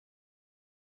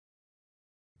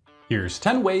Here's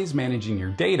 10 ways managing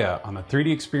your data on the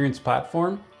 3D Experience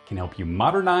platform can help you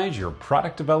modernize your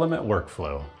product development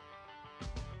workflow.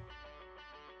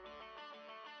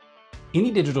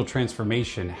 Any digital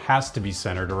transformation has to be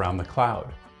centered around the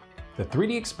cloud. The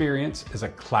 3D Experience is a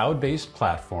cloud-based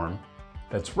platform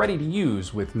that's ready to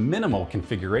use with minimal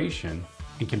configuration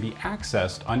and can be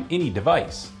accessed on any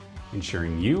device,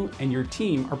 ensuring you and your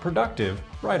team are productive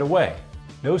right away.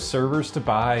 No servers to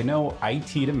buy, no IT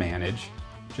to manage,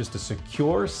 just a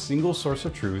secure single source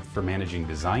of truth for managing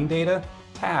design data,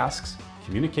 tasks,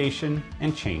 communication,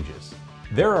 and changes.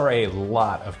 There are a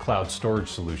lot of cloud storage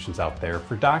solutions out there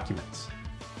for documents.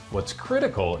 What's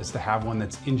critical is to have one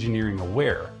that's engineering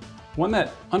aware, one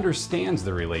that understands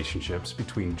the relationships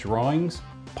between drawings,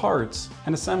 parts,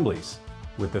 and assemblies.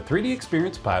 With the 3D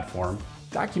Experience platform,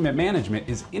 document management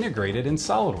is integrated in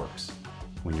SOLIDWORKS.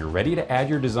 When you're ready to add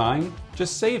your design,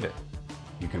 just save it.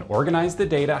 You can organize the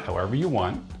data however you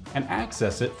want and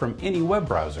access it from any web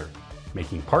browser,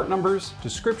 making part numbers,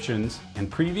 descriptions, and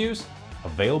previews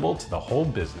available to the whole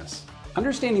business.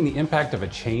 Understanding the impact of a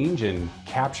change and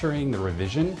capturing the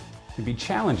revision can be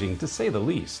challenging to say the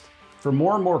least. For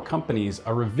more and more companies,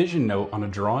 a revision note on a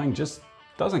drawing just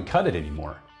doesn't cut it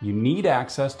anymore. You need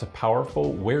access to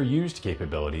powerful where used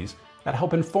capabilities that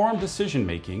help inform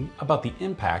decision-making about the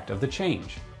impact of the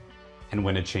change. And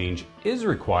when a change is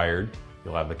required,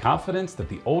 you'll have the confidence that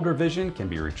the old revision can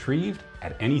be retrieved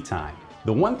at any time.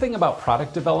 The one thing about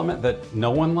product development that no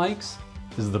one likes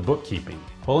is the bookkeeping.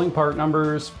 Pulling part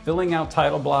numbers, filling out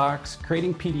title blocks,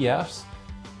 creating PDFs,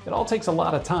 it all takes a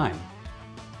lot of time.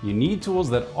 You need tools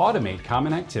that automate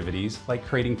common activities like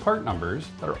creating part numbers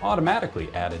that are automatically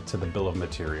added to the bill of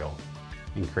material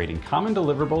and creating common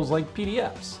deliverables like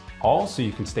PDFs, all so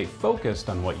you can stay focused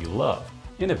on what you love,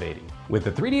 innovating. With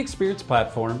the 3D Experience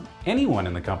platform, anyone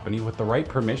in the company with the right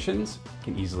permissions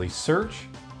can easily search,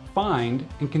 find,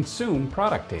 and consume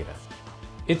product data.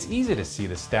 It's easy to see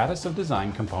the status of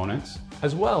design components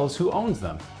as well as who owns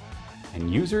them.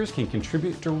 And users can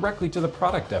contribute directly to the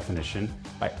product definition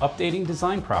by updating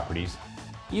design properties,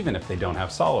 even if they don't have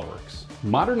SOLIDWORKS.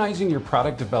 Modernizing your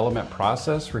product development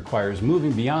process requires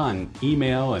moving beyond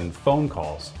email and phone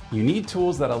calls. You need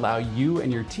tools that allow you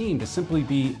and your team to simply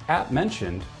be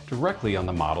 @mentioned directly on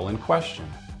the model in question.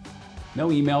 No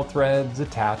email threads,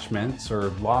 attachments,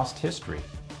 or lost history.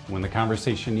 When the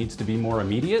conversation needs to be more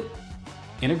immediate,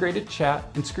 integrated chat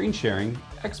and screen sharing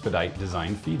expedite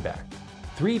design feedback.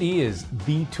 3D is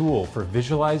the tool for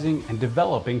visualizing and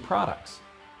developing products,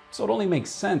 so it only makes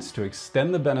sense to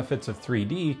extend the benefits of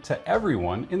 3D to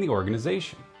everyone in the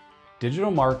organization.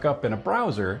 Digital markup in a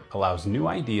browser allows new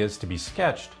ideas to be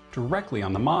sketched directly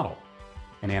on the model,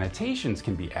 and annotations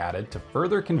can be added to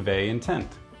further convey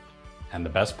intent. And the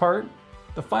best part?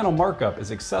 The final markup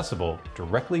is accessible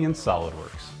directly in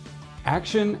SOLIDWORKS.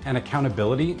 Action and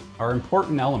accountability are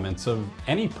important elements of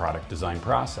any product design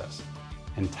process,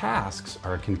 and tasks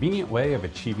are a convenient way of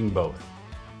achieving both.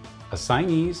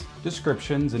 Assignees,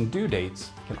 descriptions, and due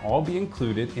dates can all be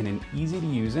included in an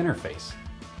easy-to-use interface.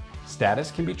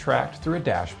 Status can be tracked through a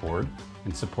dashboard,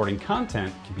 and supporting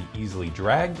content can be easily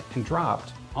dragged and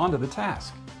dropped onto the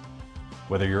task.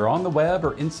 Whether you're on the web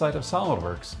or inside of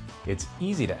SOLIDWORKS, it's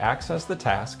easy to access the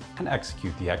task and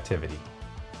execute the activity.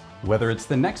 Whether it's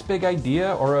the next big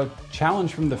idea or a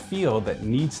challenge from the field that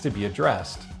needs to be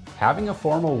addressed, having a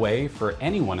formal way for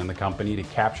anyone in the company to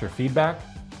capture feedback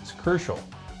is crucial.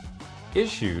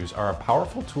 Issues are a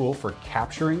powerful tool for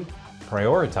capturing,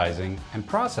 prioritizing, and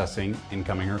processing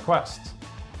incoming requests.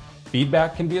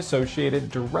 Feedback can be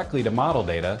associated directly to model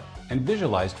data and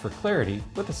visualized for clarity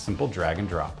with a simple drag and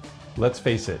drop. Let's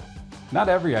face it, not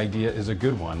every idea is a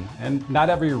good one, and not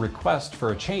every request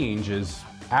for a change is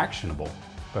actionable.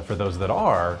 But for those that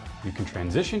are, you can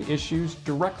transition issues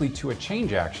directly to a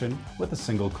change action with a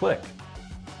single click.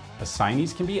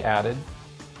 Assignees can be added,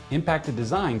 impacted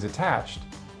designs attached,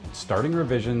 and starting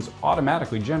revisions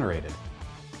automatically generated.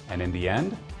 And in the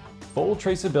end, full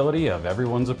traceability of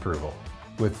everyone's approval.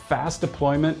 With fast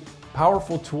deployment,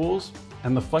 powerful tools,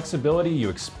 and the flexibility you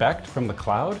expect from the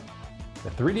cloud, the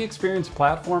 3D Experience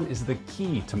platform is the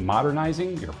key to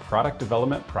modernizing your product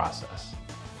development process.